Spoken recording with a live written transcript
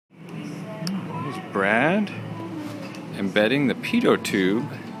Brad embedding the pitot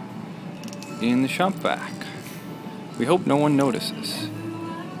tube in the shop vac. We hope no one notices.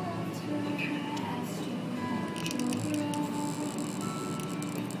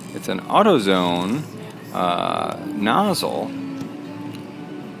 It's an AutoZone nozzle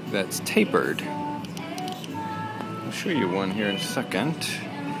that's tapered. I'll show you one here in a second.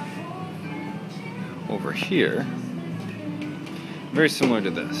 Over here, very similar to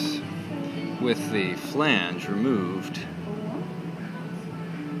this, with the flange removed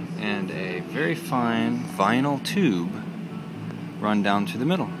and a very fine vinyl tube run down to the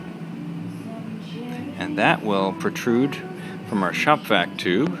middle. And that will protrude from our shop vac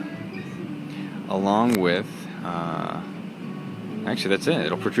tube, along with, actually that's it,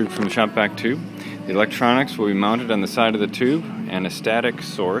 it'll protrude from the shop vac tube. The electronics will be mounted on the side of the tube, and a static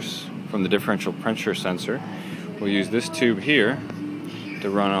source from the differential pressure sensor. We'll use this tube here to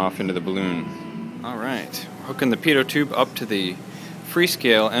run off into the balloon. Alright, hooking the pitot tube up to the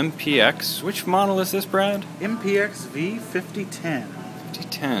Freescale MPX. Which model is this, Brad? MPX V5010.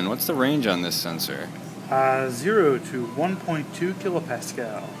 5010. What's the range on this sensor? 0 to 1.2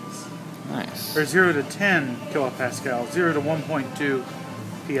 kilopascals. Nice. Or 0 to 10 kilopascals. 0 to 1.2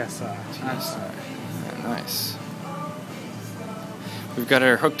 PSI. Yeah, nice. We've got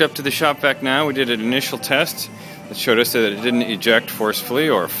her hooked up to the shop vac now. We did an initial test that showed us that it didn't eject forcefully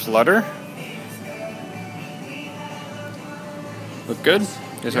or flutter. Look good?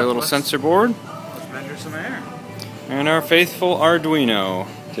 There's our little sensor board. Let's measure some air. And our faithful Arduino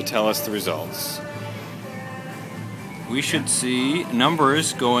to tell us the results. We should see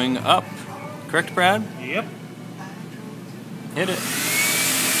numbers going up. Correct, Brad? Yep. Hit it.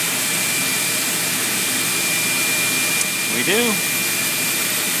 We do.